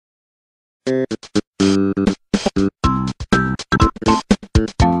Hello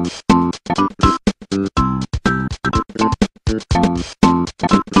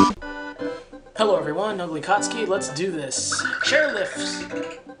everyone, UglyKatsuki, let's do this.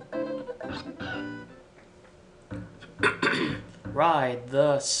 Chairlifts! Ride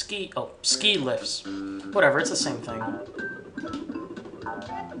the ski lifts. Whatever, it's the same thing.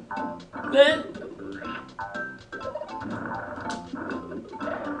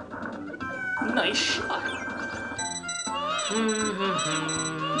 Nice shot.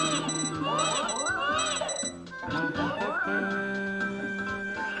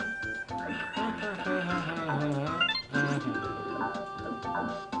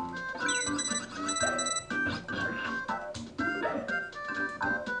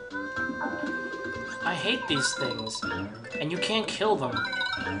 I hate these things, and you can't kill them.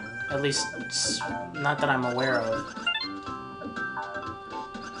 At least, not that I'm aware of.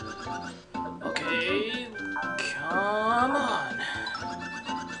 Okay, come on.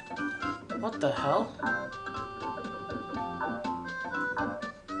 What the hell?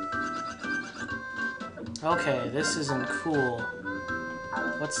 Okay, this isn't cool.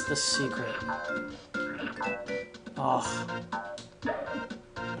 What's the secret? Oh.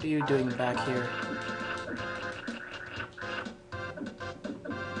 What are you doing back here?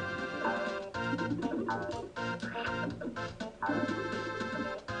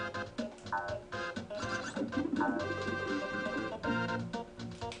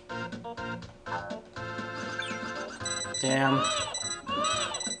 Damn. I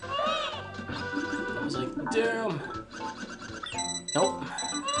was like, damn. Nope.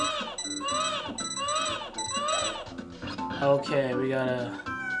 Okay, we gotta...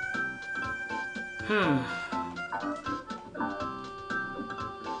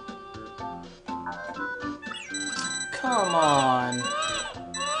 Come on.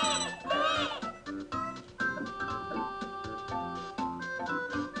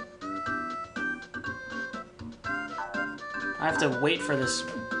 I have to wait for this,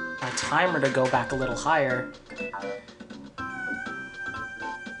 my timer to go back a little higher.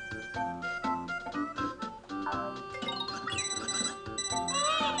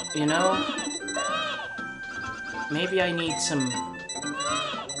 You know, maybe I need some...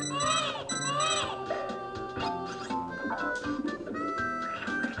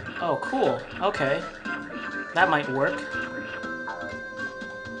 Oh, cool. Okay. That might work.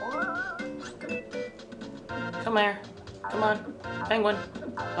 Come here. Come on. Penguin.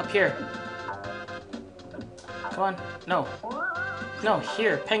 Up here. Come on. No. No,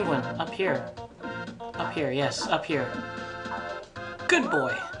 here. Penguin. Up here. Up here. Yes, up here. Good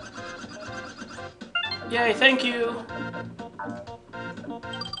boy. Yay, thank you.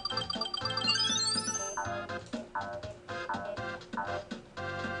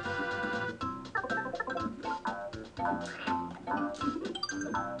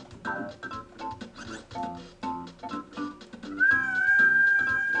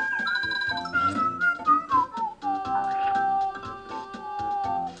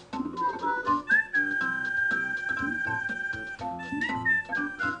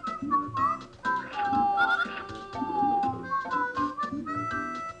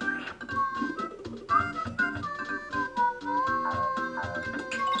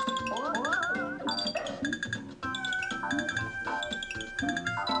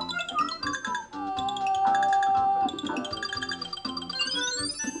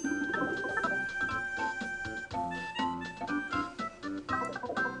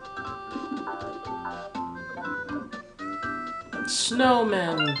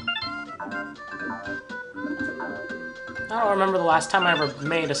 Snowmen. I don't remember the last time I ever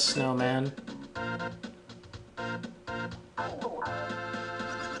made a snowman.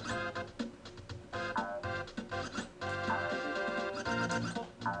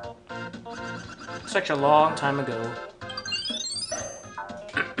 Such a long time ago.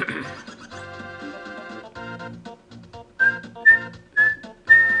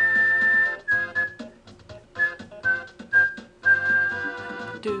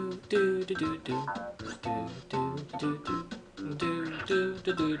 Do do do do do do do do do do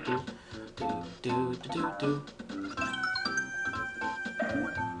do do do do do do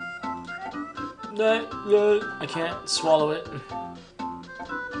do. I can't swallow it.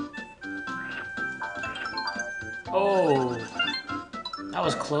 Oh, that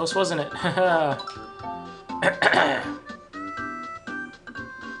was close, wasn't it?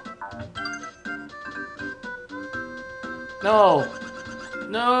 No!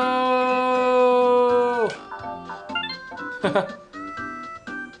 No!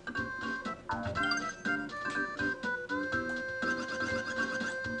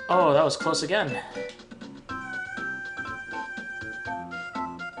 Oh, that was close again.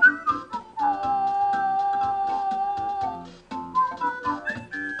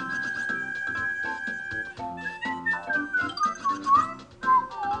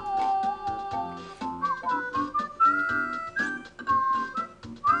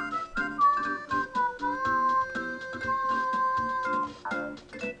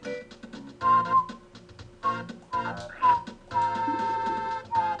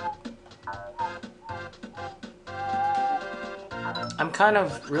 I'm kind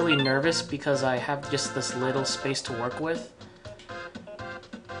of really nervous because I have just this little space to work with.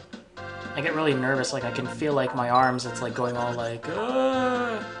 I get really nervous, like I can feel like my arms, it's like going all like,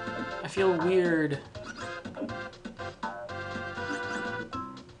 I feel weird.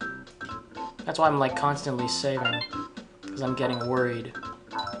 That's why I'm like constantly saving, because I'm getting worried.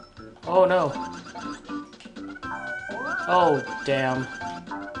 Oh no. Oh, damn.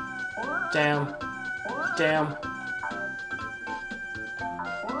 Damn. Damn.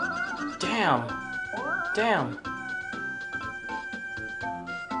 Damn. Damn.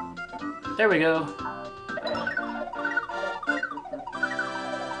 There we go.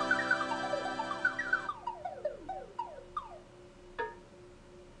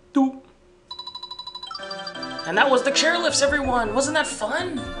 Doop. And that was the chairlifts, everyone! Wasn't that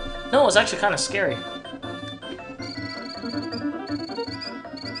fun? No, it was actually kind of scary.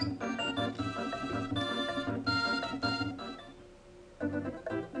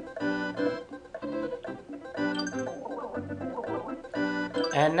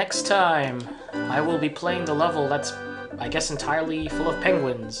 And next time, I will be playing the level that's, I guess, entirely full of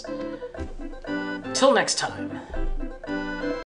penguins. Till next time.